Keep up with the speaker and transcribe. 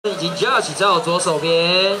以及 Judge 在我左手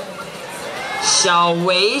边，小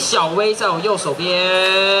薇在我右手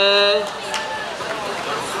边，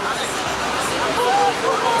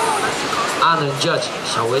阿能 Judge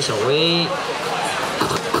小薇，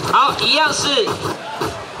好，一样是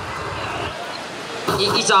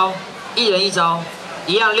一招，一人一招，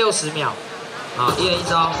一样60秒，啊，一人一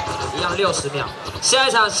招，一样60秒。下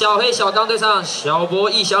一场小黑小刚对上小博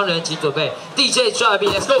异乡人，请准备 DJ 抓比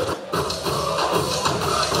 ，Let's go。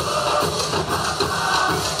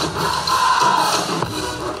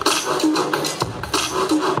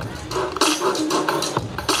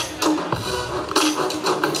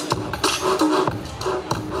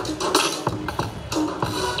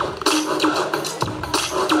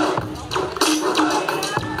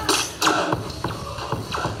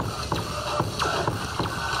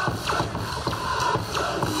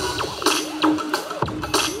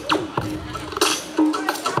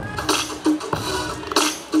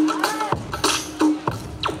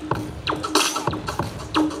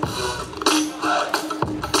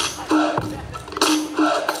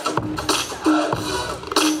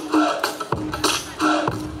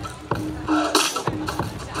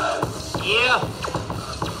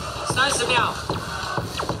 30秒。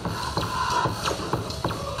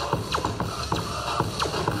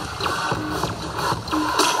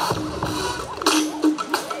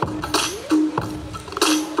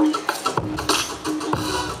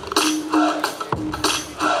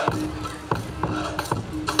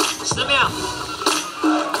10秒。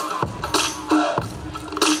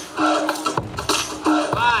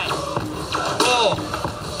5、4、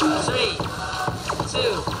3、2、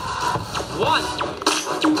1。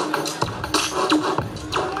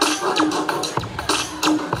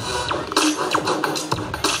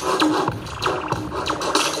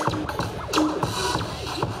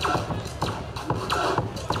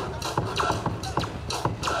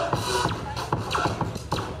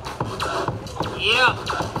 Yeah.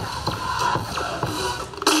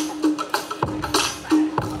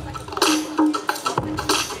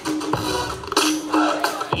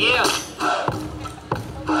 Yeah.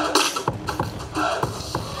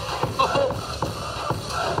 Oh.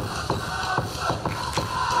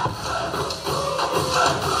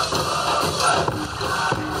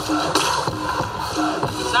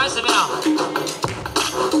 30秒。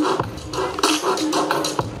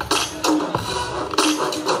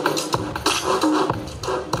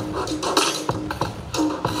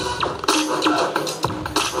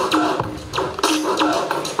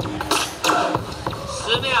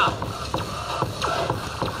 10秒。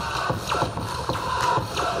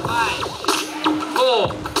5、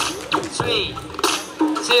4、3、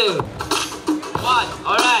2、1。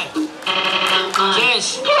All right. Change.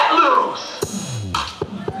 Get loose.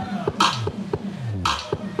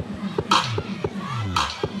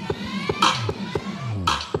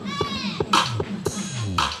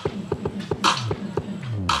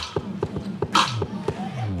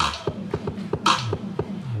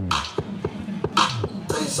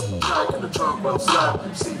 Some track in the trunk will slap.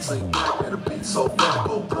 Seats lean back and the beat so fat.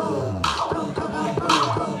 Go boom, boom, boom, boom, boom,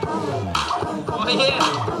 boom, boom, boom, yeah.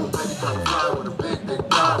 boom. Baby, come fly with a big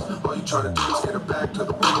dimes. All you trying to do is get it back to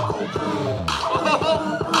the boom. Go boom, boom,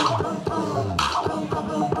 boom, boom, boom, boom,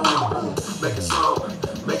 boom, boom. Make it slow,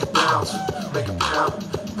 make it bounce, make it pound,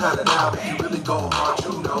 pound it out. If you really go hard,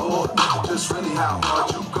 you know just really how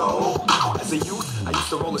hard you go. As a youth, I used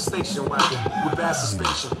to roll a station wagon with bad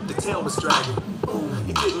suspension. The tail was dragging.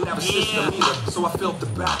 It didn't have a system either, so I filled the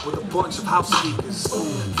back with a bunch of house speakers.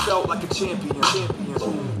 Felt like a champion.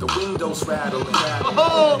 The windows rattling,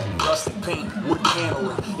 rusty paint, wood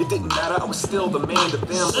paneling. It didn't matter, I was still the man to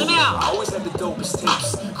them. I always had the dopest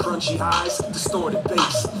tapes, crunchy highs, distorted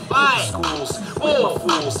bass. 5, Schools, 4, with my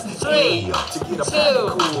fools, 3, up to get a 2, pack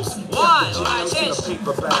of cools. 1. Jams in a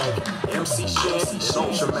paper bag. MC Shanty,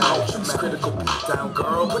 Ultra Max, critical beatdown,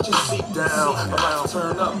 girl, put your seat down. Around,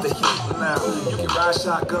 turn up the heat now. You can ride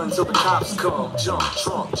shotgun till the cops come. Jump,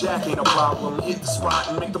 trunk, jack ain't a problem. Hit the spot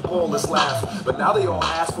and make the ballers laugh. But now they all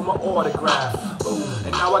ask for my autograph.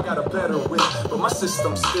 And now I got a better whip, but my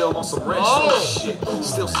system's still on some wrench shit.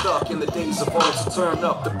 Still stuck in the days of old, so turn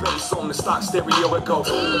up the bass on the stock stereo and go.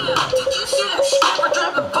 Did you see that strapper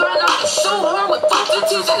driving burn up the show hard with funky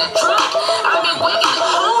tunes in the trunk? I mean, waking the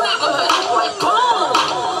whole neighborhood like boom.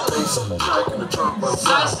 Bass on the track in the trunk, well,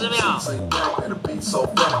 30秒。 Lean back and the beat so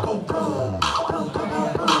fat, go boom, boom, boom, boom,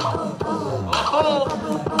 boom, boom. Oh.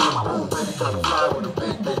 Boom, boom, boom, baby, trying to fly with a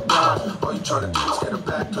big dimes. All you trying to do is get it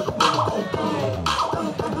back to the boom, go boom, boom,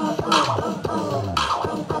 boom, boom, boom, boom,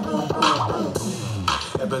 boom, boom, boom, boom,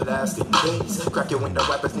 boom. Everlasting. Crack your window,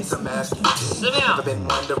 wipers need some masking. 10秒。 I've been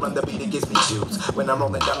one to run the beat, it gives me chills. When I'm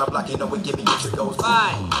rolling down the block, you know it give me itch, it goes.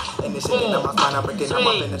 5, And this shit in my spine, I'm breaking up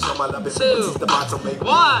my finish, show my love is 2, the bottom, make 1.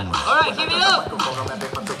 All right, give it up.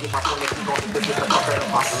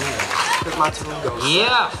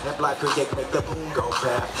 Yeah.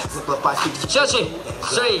休息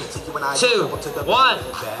 ，3, 2, 1.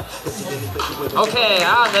 OK，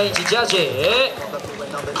 啊，能一起交接。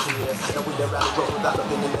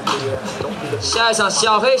下一场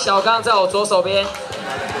小黑小刚在我左手边，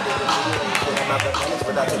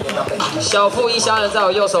小富一乡人在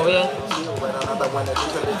我右手边。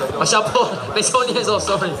小博，没错，念错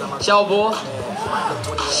 ，sorry， 小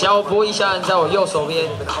博一乡人在我右手边。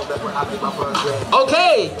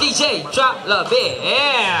OK，DJ drop the beat。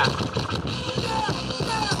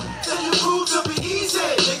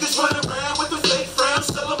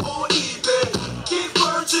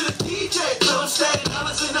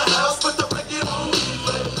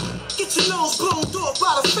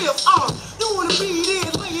 You wanna be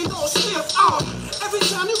there laying all stiff. Every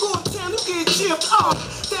time you go uptown, you get gypped.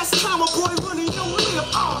 That's time a boy running your lip.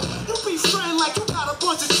 You be friend like you got a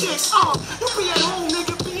bunch of chicks. You be at home,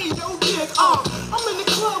 nigga, being your dick. I'm in the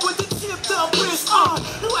club with the tipped up wrist.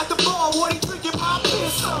 You at the bar, what he drinking my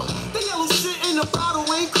piss. The yellow shit in the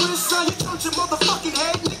bottle ain't Chris. You turned your motherfucking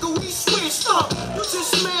head, nigga, we switched up. You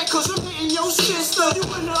just mad cause I'm hitting your sister. You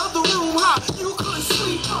in the other room, you couldn't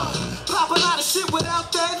sleep. Pop a lot of shit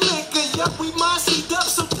without that liquor. Yup, we mossied up,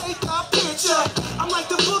 so take our picture. I'm like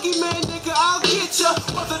the boogeyman, nigga, I'll get ya.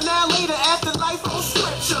 Whether now, later, afterlife, I'll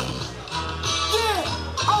stretch ya. Yeah,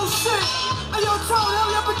 oh shit. Hey, yo, Tone,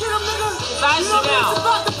 hurry up and get him, nigga. Nice you know now. It's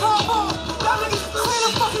about the combo. Y'all niggas clear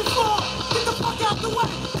the fucking floor. Get the fuck out the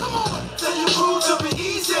way. Come on. Tell your rules to be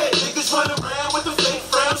easy. Niggas run around with the fake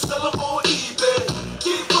frowns, sell them on eBay.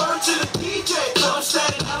 Get word to the DJ. Tell him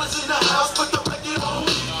Staten Island's in the house, put the record on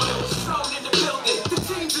eBay. Strong in the building, the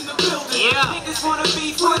team's in the building. Yeah. Niggas wanna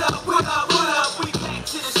be what up, what up, what up. We back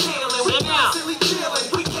to the ceiling, we constantly chilling.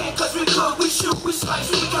 We can't cause we cook, we shoot, we slice,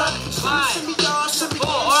 we cut. Shimmy, y'all, shimmy,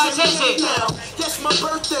 shimmy now. Yes, my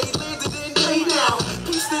birthday landed in day now.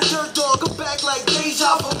 Peace the dirt dog, I'm back like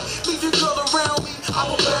deja vu. Leave your girl around me, I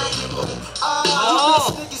will bag you. You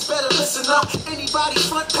bitch niggas better listen up. Anybody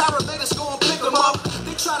front paramedics gon' pick them up.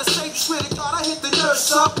 They try to say you swear to God, I hit the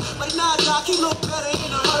nurse up. Like, nah, doc, he look better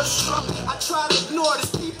in a hearse truck. I try to ignore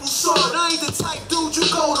this people sword. I ain't the type dude you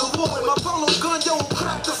go to war with. My polo gun, yo,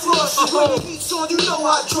 crack the floor. So when the heat's on, you know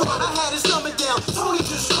I draw. I had his number down, Tony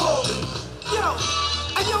just called me. Yo,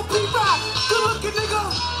 and yo, P-Rock, good looking nigga.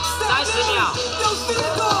 Nice to meet you. Yo,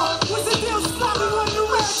 Senegal, what's the deal? Stop me when you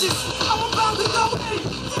ratchet. I'm about to go in.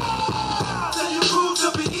 Yeah. Tell your crew to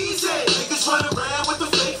be easy. Niggas run around with the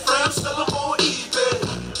fake frowns, sell them on eBay.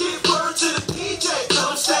 Give word to the DJ.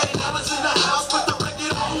 Tell him Staten Island's in the house, put the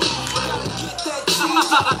record on eBay. Get that cheese,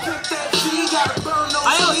 gotta pick that G, gotta burn those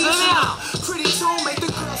leaves. Pretty tune, make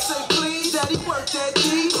the girl say please. Daddy work that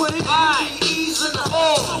D, put it in the E's in the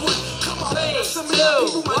O. Come on, 3, 2, 1, some of y'all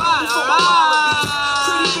people might know for my alright.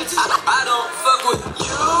 I don't fuck with you.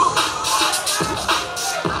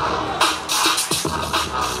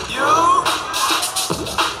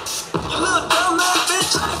 You little dumb ass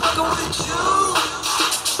bitch, I ain't fucking with you.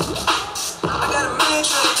 I got a million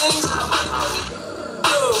trillion things I wanna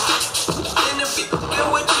do. In the beat, get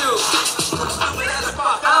with you. Stupid ass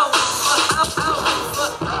fuck.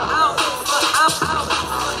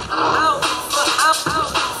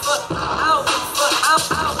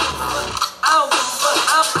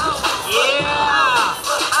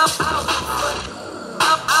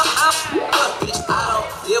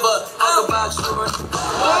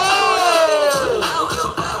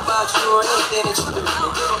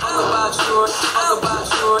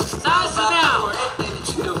 Nice now.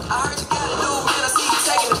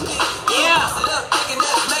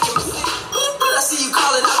 I see you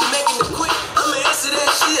calling, I be making it quick. I'ma answer that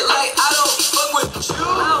shit like I don't fuck with you.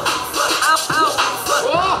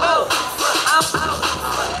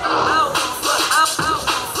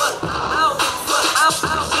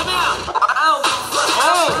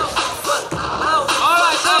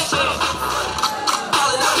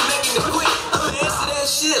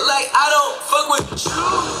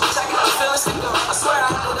 I swear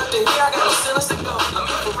I had it up to here, I got no feelings to go. I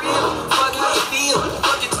mean for real, fuck how you feel.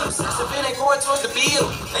 Fuck it too sensitive, it ain't going towards the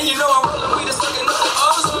bill. And you know I'm rolling, we just looking up the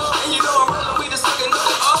ozone. And you know I'm rolling, we just looking up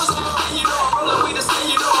the ozone. And you know I'm rolling, we just, and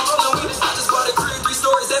you know I'm rolling, we just. I just bought a crib, 3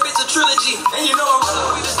 stories, that bitch a trilogy. And you know I'm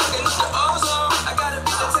rolling, we just looking up the ozone. I got a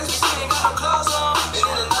bitch that text me, she ain't got no clothes on. And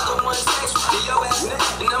then another one text me, yo ass neck.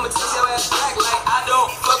 And I'ma text your ass back like I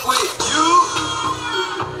don't fuck with you.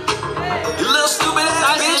 You little stupid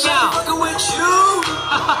ass bitch, I ain't fucking with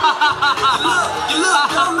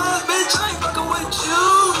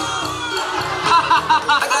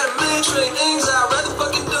million trillion things I'd rather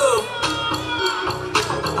fucking do.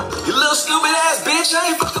 You little stupid ass bitch, I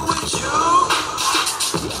ain't fucking with you.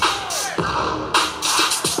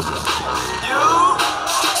 You.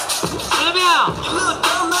 10秒。You little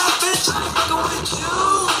dumb ass bitch, I ain't fucking with you.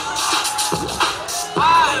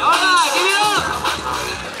 Alright, give it up.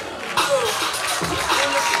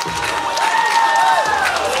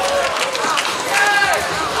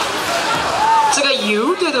 这个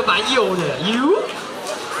U 对的蛮有的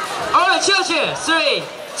U。Alright， 跳起 ，3、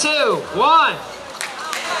2、1。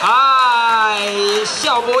哎，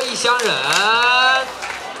笑波异乡人。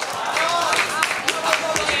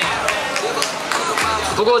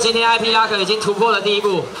不过今天 IP 拉克已经突破了第一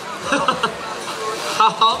步。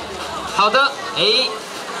好的，哎，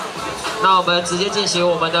那我们直接进行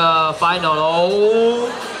我们的 final 喽。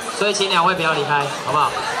所以请两位不要离开，好不好？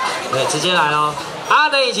对，直接来喽。阿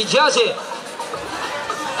能以及 Chelsea。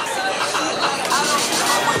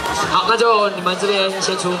好，那就你们这边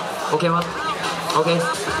先出 ，OK 吗 ？OK，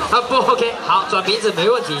 啊不 OK， 好，转鼻子没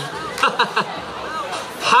问题。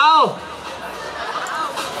好，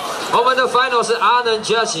我们的 final 是阿能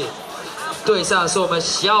Chelsea 对上是我们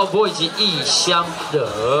小波以及异乡人。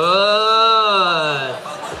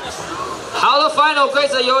好的 ，final 规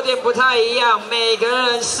则有点不太一样，每个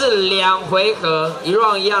人是2回合，1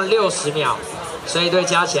 round 一样60秒，所以一队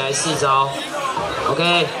加起来4招。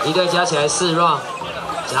OK， 一队加起来4 round。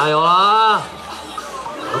 加油啦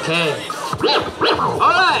 ！OK，Alright，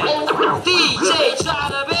 DJ try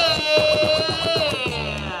the beat。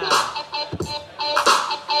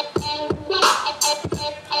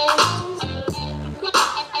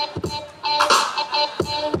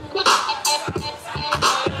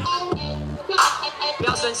不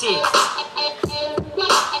要生气。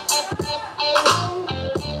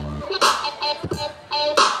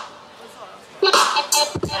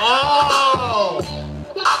哦。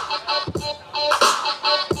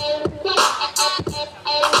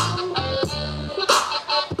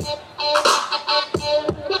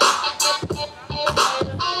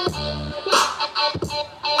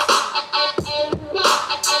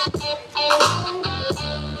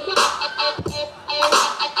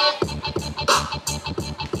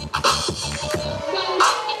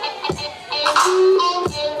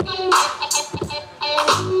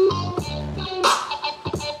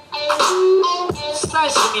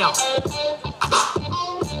 30秒。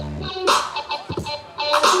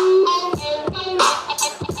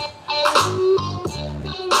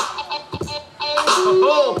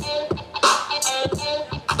哦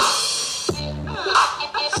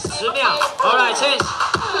，10秒。All right, change.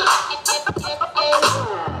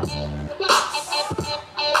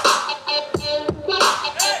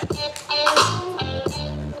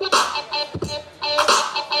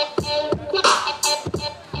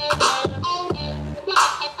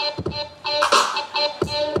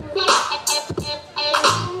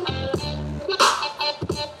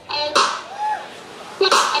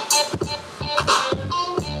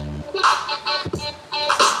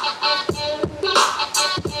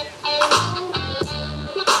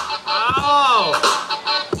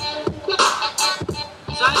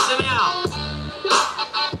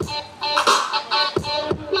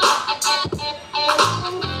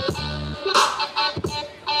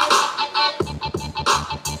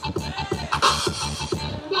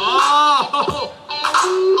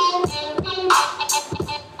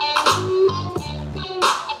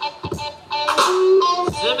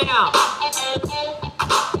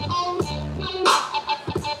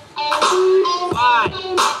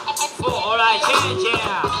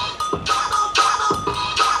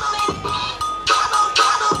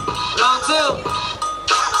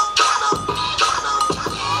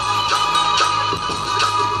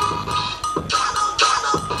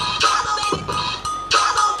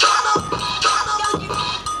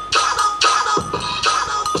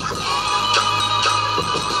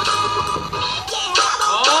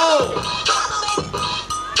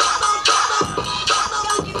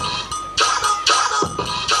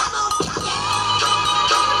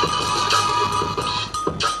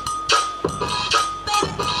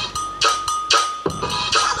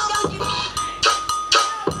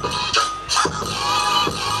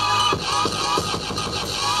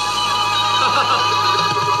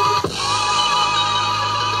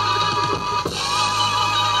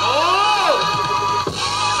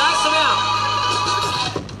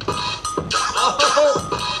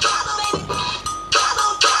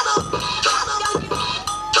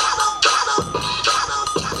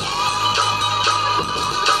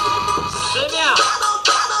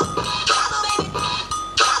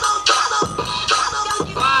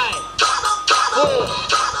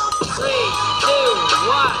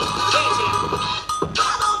 4、3、2、1。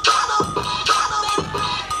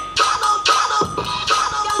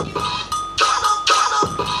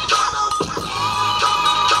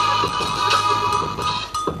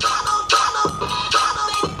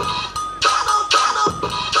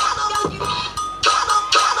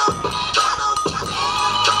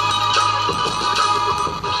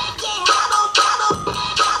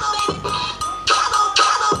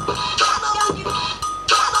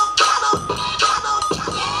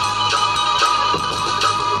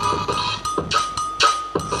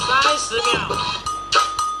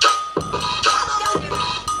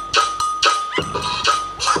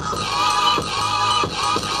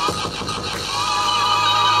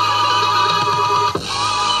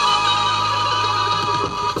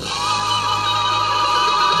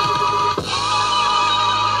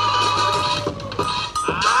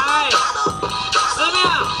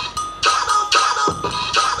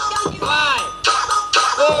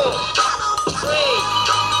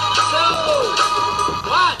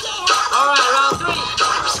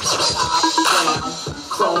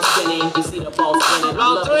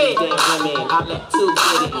I let two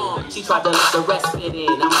get in. She tried to let the rest fit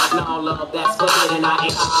in. I'm like, no love, that's forbidden. I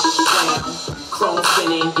ain't hop down. Chrome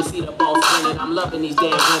spinning, you see the ball spinning. I'm loving these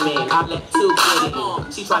damn women. I let two get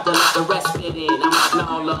in. She tried to let the rest fit in. I'm like,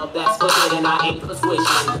 no love, that's forbidden. I ain't for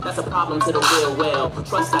switching. That's a problem to the real well.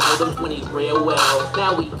 Trust I know them 20s real well.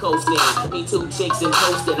 Now we coasting. Me two chicks and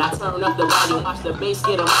toasting. I turn up the volume, watch the bass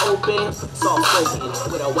get them open. Soft spoken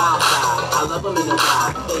with a wild side. I love them in the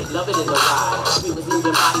ride. They love it in the ride. We was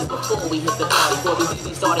moving bodies before we hit the party. Before the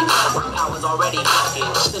DJ started playing, I was already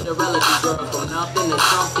fucking. Cinderella, the girl from nothing to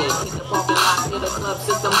something. Hit the parking lot, hit the club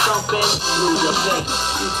system thumping. Lose your face.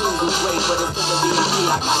 YouTube was great, but it's gonna be me.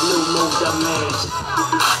 I got new moves to make.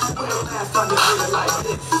 When the last time you heard it like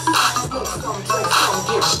this? Smoke some, drink some,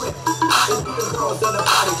 get ripped. And the girls in the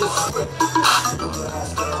body just strip.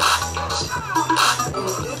 And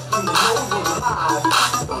if you know you're live,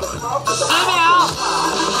 from the club to the park.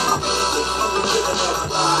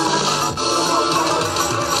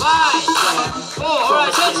 5, 4,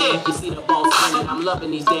 alright, change it. You see the ball spinning, I'm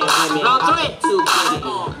loving these damn women. Round 3. I let two get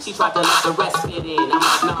in. She tried to let the rest fit in. I'm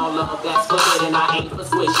like, no love, that's forbidden. I ain't for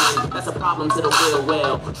switching. That's a problem to the real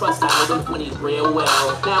well. Trust I know them 20s real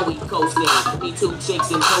well. Now we coasting. Me two chicks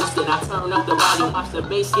and toasting. I turn up the volume, watch the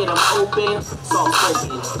bass get them open. Soft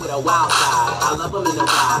spoken with a wild side. I love them in the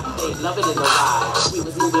ride. They love it in the ride. We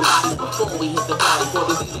was moving bodies before we hit the party. Before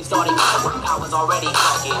the DJ started playing, I was already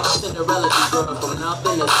fucking. Cinderella, the girl from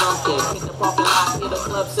nothing to something. Hit the parking lot, hit the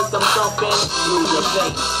club system thumping. Lose your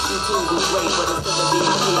face. YouTube was great, but it's gonna be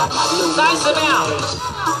me. I got new. Nice amount.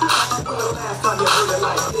 When the last time you heard it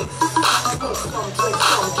like this? Smoke some, drink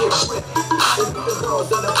some, get ripped. And the girls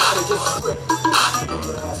in the body just strip.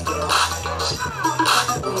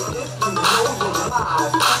 And if you know you're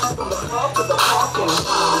live, from the club to the parking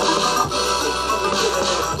lot.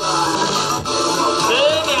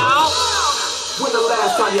 When the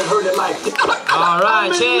last time you heard it like this?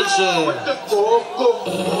 Alright, change it.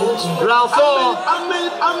 Round 4.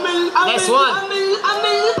 Next one.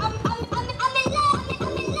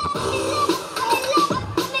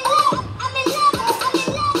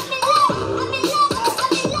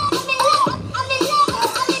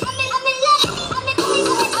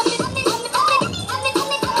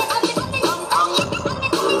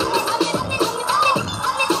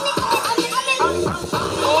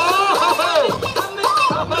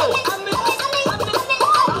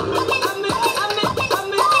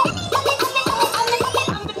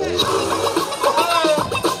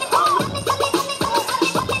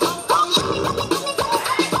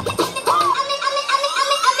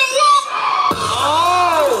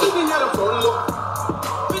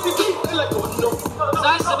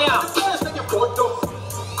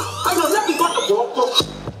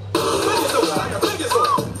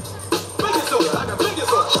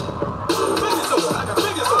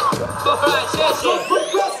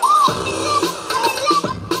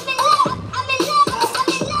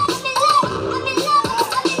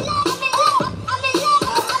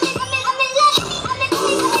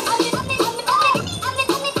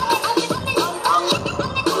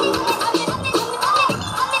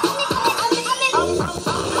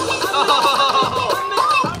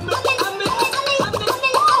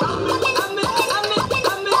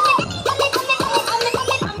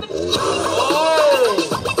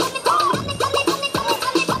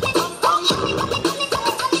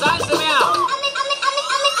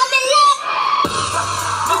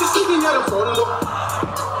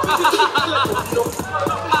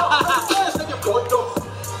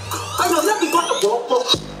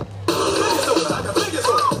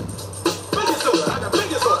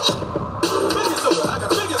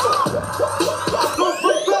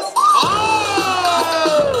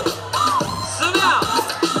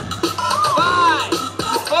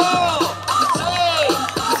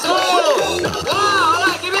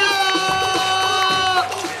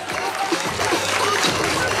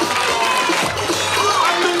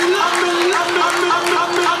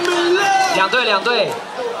两队，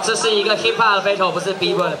这是一个 hip hop 的 battle， 不是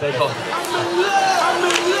b-boy 的 battle。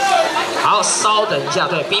好，稍等一下，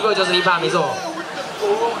对 b-boy 就是 hip hop 没错。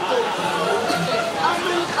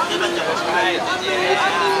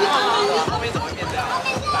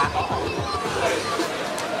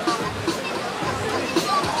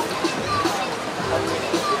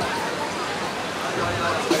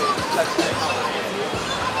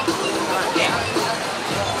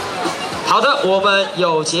好的，我们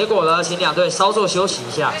有结果了，请两队稍作休息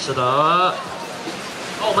一下。是的，哦，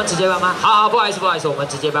我们直接班吗？好，不好意思，我们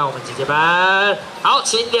直接班，好，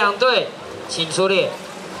请两队请出列。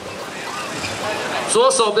左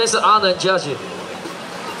手边是阿能 Judge，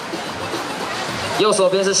 右手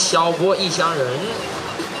边是小波异乡人。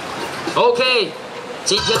OK，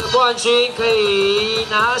 今天的冠军可以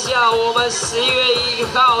拿下我们11月1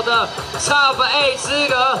号的 Top 8资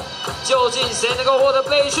格。究竟谁能够获得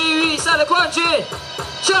北区预赛的冠军？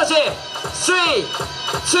下去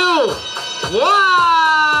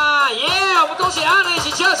 ，3、2、1， 耶！我们恭喜阿能一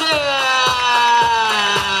起下去。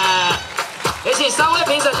也请3位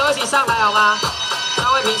评审都一起上台好吗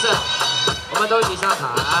？3位评审，我们都一起上台。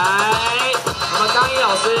我们刚一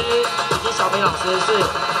老师以及小明老师是，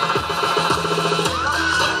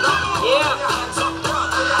耶！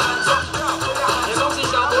也恭喜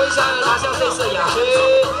小博一下拿下这次亚军。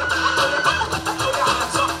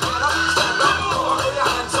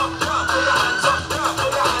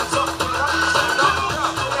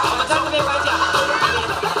我们在这边颁奖。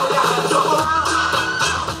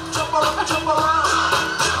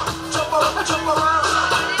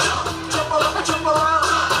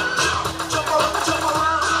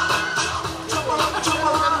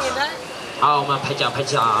好，我们拍奖拍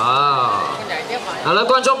奖。好了，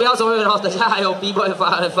观众不要走远哦，等下还有 B-boy 发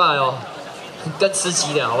哦，更刺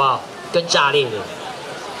激的好不好？更炸裂的。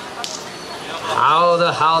好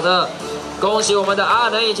的好的，恭喜我们的阿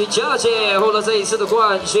能以及佳姐获得这一次的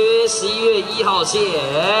冠军，11月1号见。